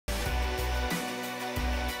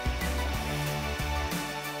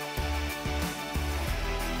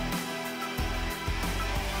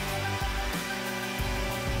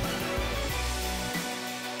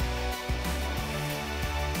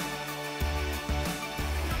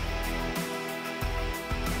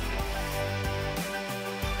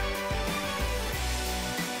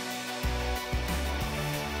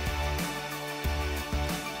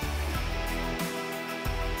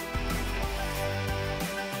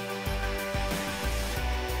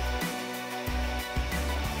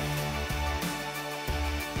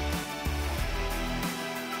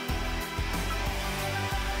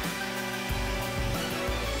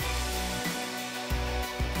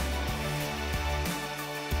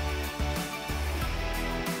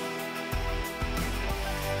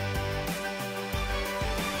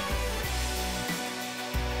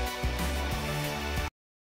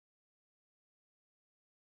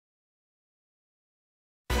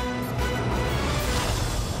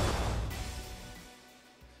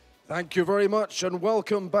Thank you very much, and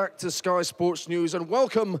welcome back to Sky Sports News, and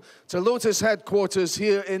welcome to Lotus headquarters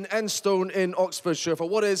here in Enstone in Oxfordshire for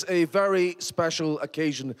what is a very special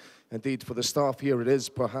occasion. Indeed, for the staff here, it is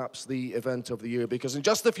perhaps the event of the year, because in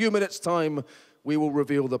just a few minutes' time, we will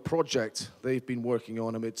reveal the project they've been working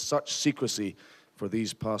on amid such secrecy for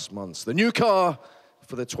these past months. The new car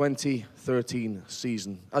for the 2013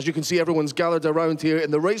 season. As you can see, everyone's gathered around here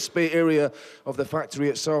in the race bay area of the factory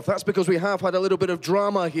itself. That's because we have had a little bit of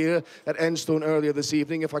drama here at Enstone earlier this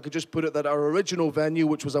evening. If I could just put it that our original venue,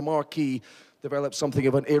 which was a marquee, developed something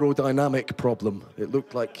of an aerodynamic problem. It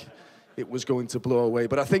looked like it was going to blow away.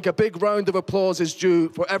 But I think a big round of applause is due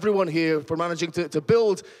for everyone here for managing to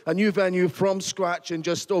build a new venue from scratch in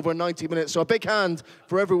just over 90 minutes. So a big hand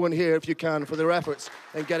for everyone here, if you can, for their efforts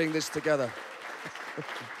in getting this together.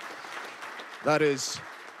 That is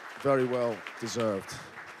very well deserved.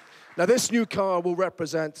 Now, this new car will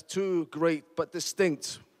represent two great but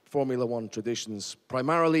distinct Formula One traditions.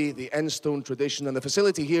 Primarily the Enstone tradition, and the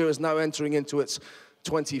facility here is now entering into its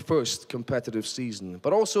 21st competitive season.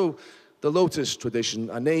 But also the Lotus tradition,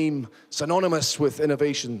 a name synonymous with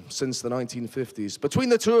innovation since the 1950s. Between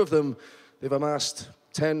the two of them, they've amassed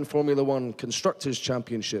 10 Formula One Constructors'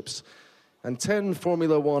 Championships and 10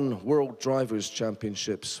 Formula One World Drivers'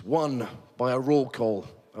 Championships, won by a roll call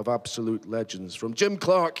of absolute legends, from Jim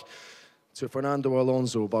Clark to Fernando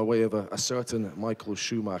Alonso by way of a certain Michael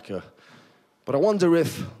Schumacher. But I wonder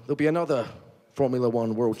if there'll be another Formula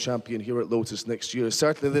One World Champion here at Lotus next year.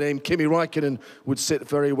 Certainly the name Kimi Räikkönen would sit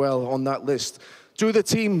very well on that list. Do the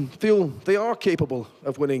team feel they are capable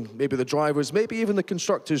of winning maybe the Drivers', maybe even the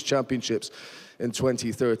Constructors' Championships in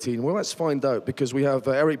 2013? Well, let's find out, because we have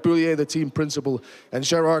Eric Boulier, the team principal, and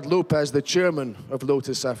Gerard Lopez, the chairman of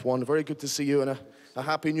Lotus F1. Very good to see you, and a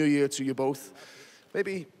happy new year to you both.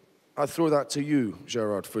 Maybe I'll throw that to you,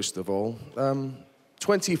 Gerard, first of all.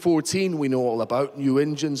 2014 we know all about, new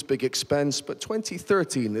engines, big expense, but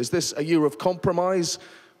 2013, is this a year of compromise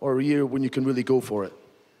or a year when you can really go for it?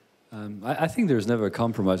 I think there's never a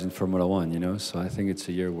compromise in Formula One, you know, so I think it's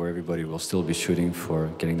a year where everybody will still be shooting for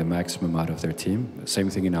getting the maximum out of their team. Same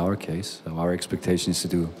thing in our case. So our expectation is to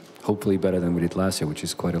do hopefully better than we did last year, which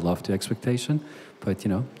is quite a lofty expectation, but, you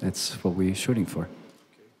know, that's what we're shooting for. Okay.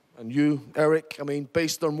 And you, Eric, I mean,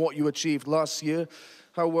 based on what you achieved last year,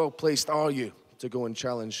 how well placed are you to go and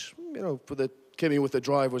challenge, you know, for the Kimi with the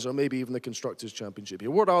Drivers, or maybe even the Constructors' Championship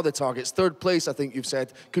here? What are the targets? Third place, I think you've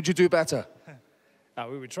said. Could you do better?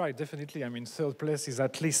 We will try, definitely. I mean, third place is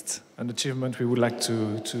at least an achievement we would like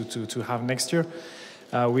to have next year.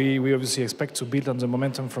 We obviously expect to build on the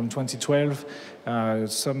momentum from 2012,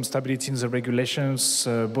 some stability in the regulations,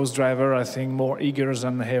 both drivers, I think, more eager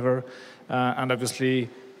than ever, and obviously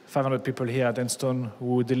 500 people here at Enstone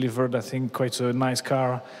who delivered, I think, quite a nice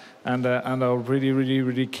car, and are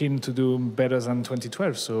really keen to do better than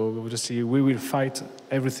 2012. So obviously we will fight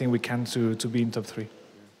everything we can to be in top 3.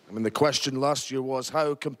 I mean, the question last year was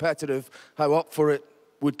how competitive, how up for it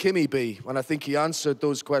would Kimi be? And I think he answered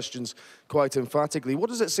those questions quite emphatically. What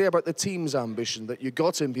does it say about the team's ambition that you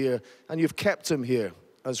got him here and you've kept him here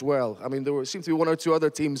as well? I mean, there seemed to be one or two other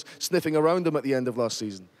teams sniffing around him at the end of last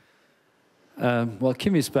season. Well,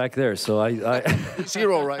 Kimi's back there, so He's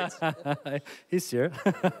here, all right. He's here.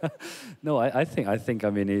 No, I think, I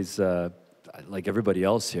mean, he's... like everybody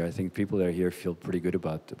else here, I think people that are here feel pretty good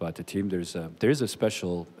about the team. There is a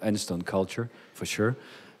special Enstone culture, for sure.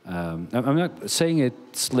 I'm not saying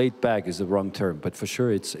it's laid back is the wrong term, but for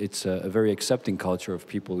sure it's a very accepting culture of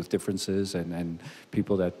people with differences and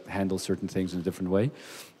people that handle certain things in a different way.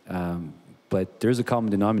 But there's a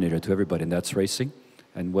common denominator to everybody, and that's racing.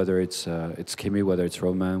 And whether it's Kimi, whether it's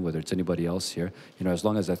Roman, whether it's anybody else here, you know, as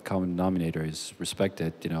long as that common denominator is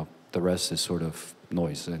respected, you know, the rest is sort of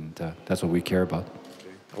noise, and that's what we care about.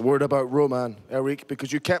 Okay. A word about Roman, Eric,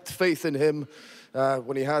 because you kept faith in him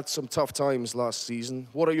when he had some tough times last season.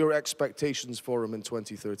 What are your expectations for him in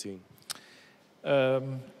 2013?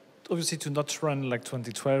 Obviously to not run like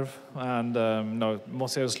 2012, and no, more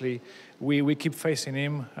seriously, we keep faith in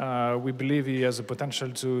him. We believe he has the potential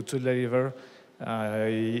to deliver.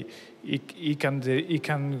 He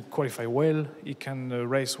can qualify well, he can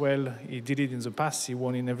race well. He did it in the past, he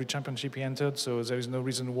won in every championship he entered, so there is no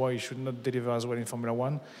reason why he should not deliver as well in Formula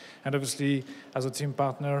One. And obviously, as a team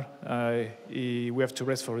partner, we have to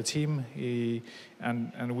race for a team,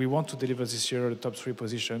 and we want to deliver this year a top 3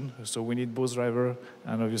 position, so we need both driver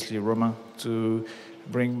and obviously Romain to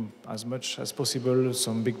bring as much as possible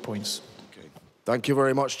some big points. Thank you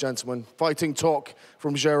very much, gentlemen. Fighting talk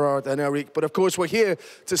from Gerard and Eric. But of course, we're here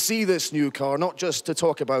to see this new car, not just to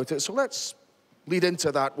talk about it. So let's lead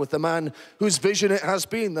into that with the man whose vision it has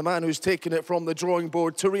been, the man who's taken it from the drawing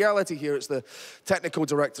board to reality here. It's the technical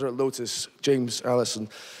director at Lotus, James Allison.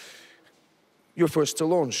 You're first to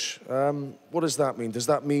launch. What does that mean? Does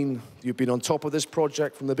that mean you've been on top of this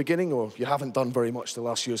project from the beginning, or you haven't done very much to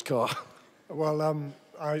last year's car? Well,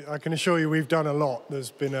 I can assure you we've done a lot. There's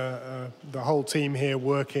been the whole team here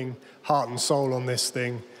working heart and soul on this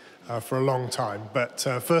thing for a long time. But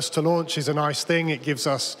first to launch is a nice thing. It gives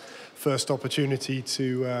us first opportunity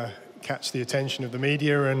to catch the attention of the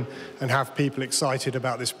media and have people excited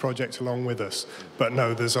about this project along with us. But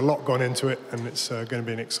no, there's a lot gone into it, and it's going to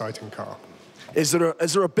be an exciting car. Is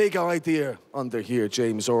there a big idea under here,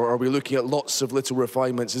 James, or are we looking at lots of little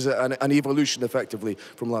refinements? Is it an evolution, effectively,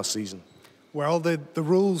 from last season? Well, the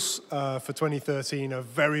rules for 2013 are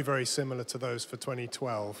very, very similar to those for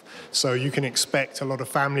 2012. So you can expect a lot of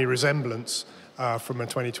family resemblance from a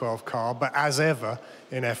 2012 car. But as ever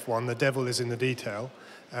in F1, the devil is in the detail.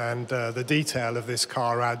 And the detail of this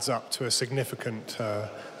car adds up to a significant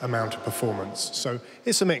amount of performance. So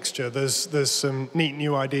it's a mixture. There's some neat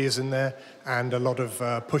new ideas in there and a lot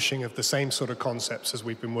of pushing of the same sort of concepts as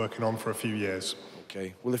we've been working on for a few years.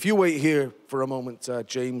 Okay, well, if you wait here for a moment,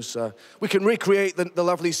 James, we can recreate the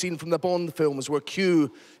lovely scene from the Bond films where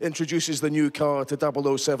Q introduces the new car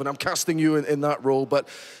to 007. I'm casting you in that role, but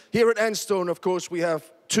here at Enstone, of course, we have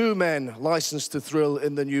two men licensed to thrill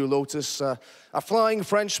in the new Lotus. A flying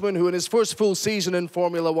Frenchman who in his first full season in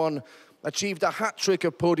Formula One achieved a hat-trick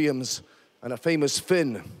of podiums, and a famous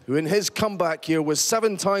Finn who in his comeback here was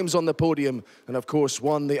 7 times on the podium and of course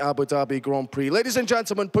won the Abu Dhabi Grand Prix. Ladies and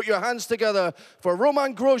gentlemen, put your hands together for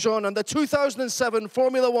Romain Grosjean and the 2007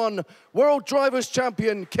 Formula One World Drivers'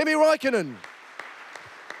 Champion, Kimi Räikkönen.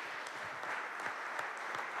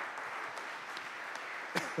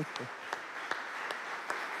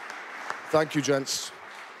 Thank you, gents.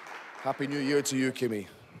 Happy New Year to you, Kimi.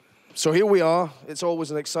 So here we are. It's always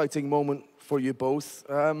an exciting moment for you both.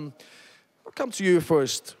 I'll come to you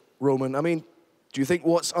first, Roman. I mean, do you think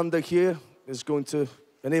what's under here is going to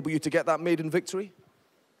enable you to get that maiden victory?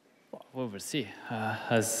 Well, we'll see.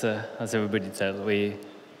 As everybody said, we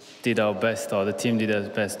did our best, or the team did our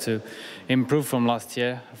best to improve from last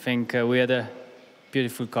year. I think we had a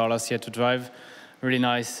beautiful car last year to drive. Really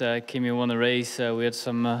nice. Kimi won a race. We had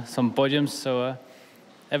some podiums, so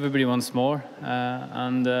everybody wants more,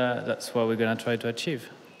 and that's what we're going to try to achieve.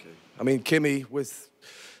 Okay. I mean, Kimi, with,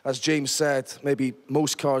 as James said, maybe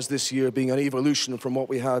most cars this year being an evolution from what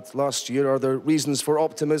we had last year, are there reasons for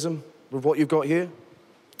optimism with what you've got here?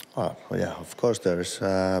 Oh, yeah, of course there is,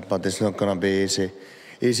 but it's not going to be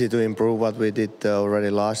easy to improve what we did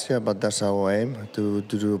already last year, but that's our aim, to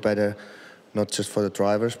do better, not just for the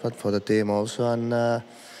drivers, but for the team also, and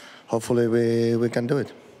hopefully we can do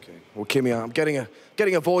it. Okay. Well, Kimi, I'm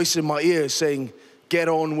getting a voice in my ear saying, get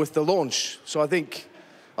on with the launch. So I think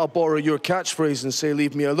I'll borrow your catchphrase and say,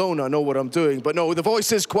 leave me alone, I know what I'm doing. But no, the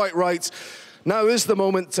voice is quite right. Now is the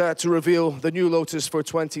moment to reveal the new Lotus for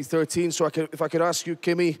 2013. So if I could ask you,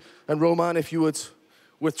 Kimi and Roman, if you would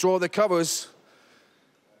withdraw the covers.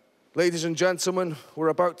 Ladies and gentlemen, we're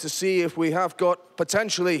about to see if we have got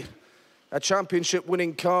potentially a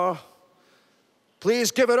championship-winning car.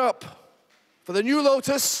 Please give it up for the new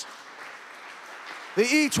Lotus, the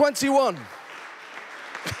E21.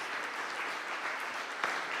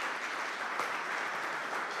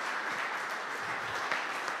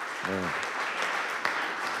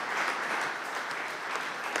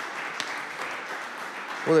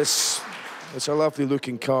 Well, it's a lovely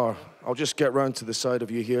looking car. I'll just get round to the side of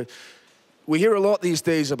you here. We hear a lot these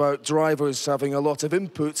days about drivers having a lot of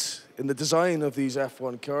input in the design of these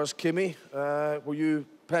F1 cars. Kimi, were you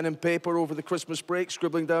pen and paper over the Christmas break,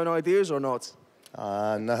 scribbling down ideas or not?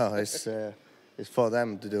 No, it's for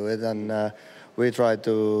them to do it, and we try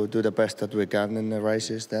to do the best that we can in the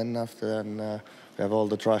races then after, and we have all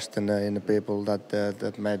the trust in the people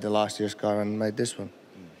that made the last year's car and made this one.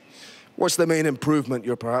 What's the main improvement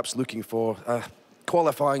you're perhaps looking for?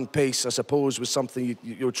 Qualifying pace, I suppose, was something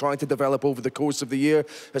you're trying to develop over the course of the year.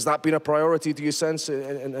 Has that been a priority, do you sense,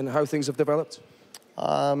 in how things have developed?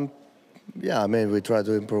 Yeah, I mean, we try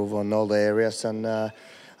to improve on all the areas, and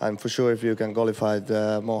for sure if you can qualify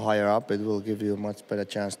more higher up, it will give you a much better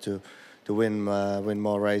chance to win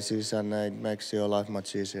more races, and it makes your life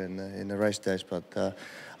much easier in the race days. But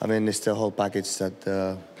I mean, it's the whole package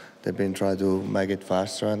that they've been trying to make it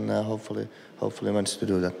faster, and hopefully manage to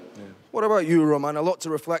do that. Yeah. What about you, Roman? A lot to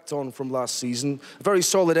reflect on from last season. A very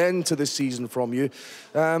solid end to this season from you.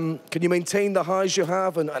 Can you maintain the highs you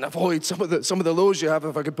have and avoid some of the lows you have,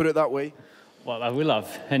 if I could put it that way? Well, I will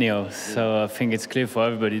have anyhow. So I think it's clear for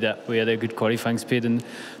everybody that we had a good qualifying speed and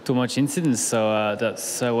too much incidents. So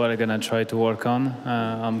that's what I'm gonna try to work on.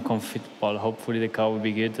 I'm confident. Well, hopefully the car will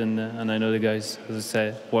be good, and I know the guys, as I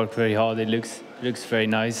said, work very hard. It looks very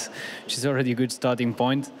nice. Which is already a good starting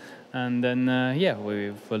point. And then yeah,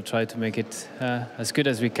 we will try to make it as good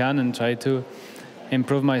as we can and try to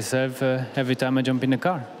improve myself every time I jump in the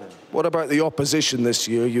car. What about the opposition this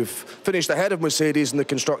year? You've finished ahead of Mercedes in the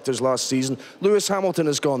Constructors last season. Lewis Hamilton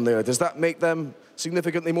has gone there. Does that make them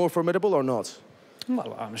significantly more formidable or not?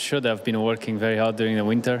 Well, I'm sure they've been working very hard during the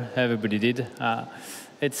winter. Everybody did.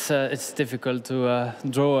 It's difficult to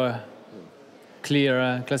draw a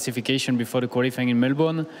clear classification before the qualifying in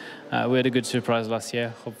Melbourne. We had a good surprise last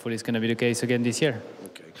year. Hopefully it's going to be the case again this year.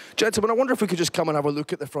 Okay. Gentlemen, I wonder if we could just come and have a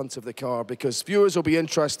look at the front of the car, because viewers will be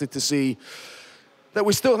interested to see that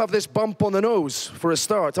we still have this bump on the nose for a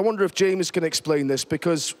start. I wonder if James can explain this,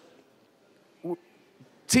 because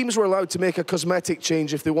teams were allowed to make a cosmetic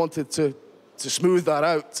change if they wanted to smooth that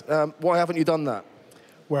out. Why haven't you done that?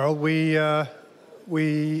 Well,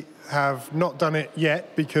 we have not done it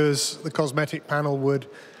yet because the cosmetic panel would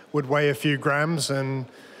weigh a few grams, and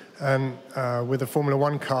with a Formula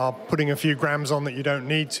One car, putting a few grams on that you don't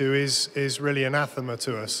need to is really anathema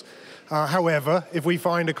to us. However, if we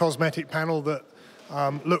find a cosmetic panel that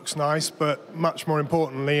looks nice, but much more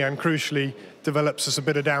importantly and crucially develops us a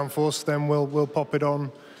bit of downforce, then we'll pop it on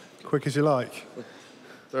quick as you like.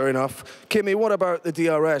 Fair enough. Kimi, what about the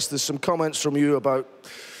DRS? There's some comments from you about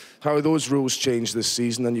how those rules changed this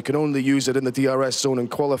season, and you can only use it in the DRS zone in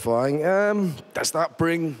qualifying. Does that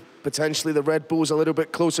bring potentially the Red Bulls a little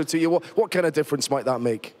bit closer to you? What kind of difference might that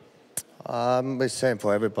make? It's the same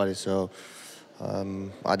for everybody, so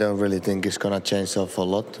I don't really think it's going to change a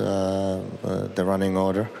lot, the running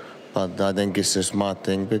order. But I think it's a smart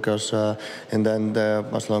thing, because in the end,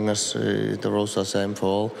 as long as the rules are the same for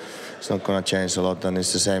all, it's not going to change a lot, and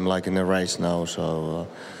it's the same like in the race now, so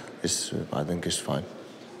I think it's fine.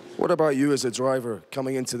 What about you as a driver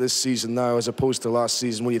coming into this season now, as opposed to last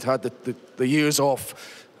season when you'd had the years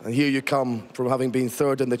off, and here you come from having been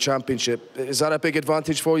third in the championship? Is that a big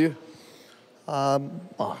advantage for you?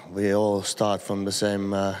 We all start from the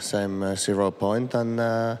same 0 point, and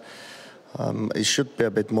it should be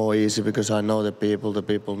a bit more easy because I know the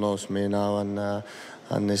people knows me now,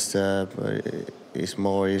 and it's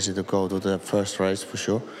more easy to go to the first race for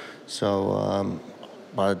sure. So,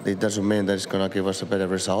 but it doesn't mean that it's going to give us a better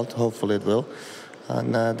result. Hopefully it will,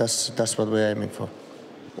 and that's what we're aiming for.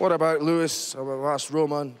 What about Lewis? I've asked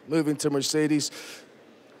Roman, moving to Mercedes.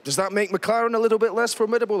 Does that make McLaren a little bit less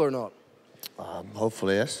formidable or not?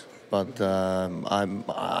 Hopefully, yes. But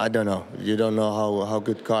I don't know. You don't know how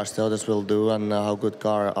good cars the others will do and how good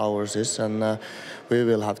car ours is. And we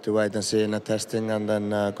will have to wait and see in the testing and then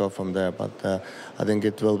go from there. But I think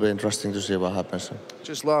it will be interesting to see what happens.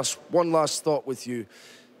 Just one last thought with you.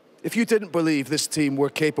 If you didn't believe this team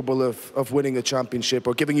were capable of winning a championship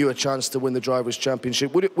or giving you a chance to win the Drivers'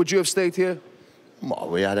 Championship, would you have stayed here? Well,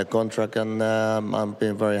 we had a contract, and I'm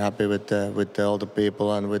being very happy with all the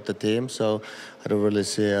people and with the team. So I don't really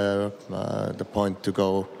see the point to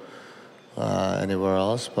go anywhere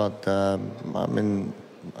else. But I mean,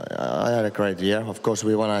 I had a great year. Of course,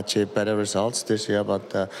 we want to achieve better results this year,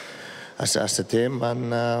 but as a team,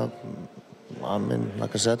 and I mean,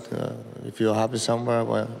 like I said, if you're happy somewhere,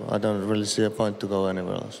 well, I don't really see a point to go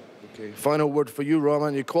anywhere else. Okay. Final word for you,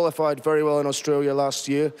 Roman. You qualified very well in Australia last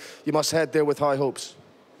year. You must head there with high hopes.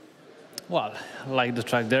 Well, I like the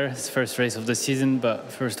track there. It's the first race of the season,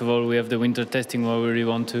 but first of all, we have the winter testing where we really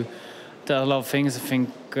want to tell a lot of things. I think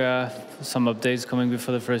some updates coming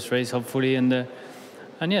before the first race, hopefully, and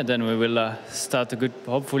yeah, then we will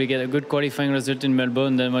hopefully get a good qualifying result in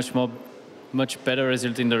Melbourne, then much better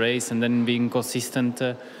result in the race, and then being consistent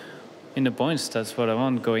in the points. That's what I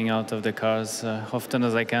want, going out of the cars often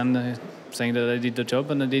as I can, saying that I did the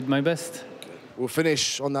job and I did my best. We'll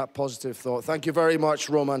finish on that positive thought. Thank you very much,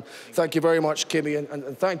 Roman. Thank you very much, Kimi,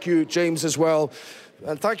 and thank you, James, as well.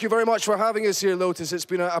 And thank you very much for having us here, Lotus. It's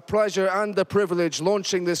been a pleasure and a privilege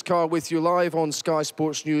launching this car with you live on Sky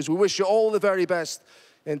Sports News. We wish you all the very best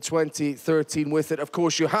in 2013 with it. Of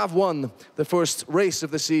course, you have won the first race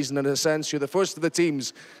of the season in a sense. You're the first of the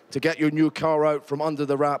teams to get your new car out from under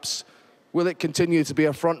the wraps. Will it continue to be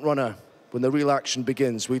a front runner when the real action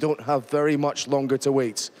begins? We don't have very much longer to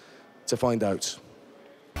wait to find out.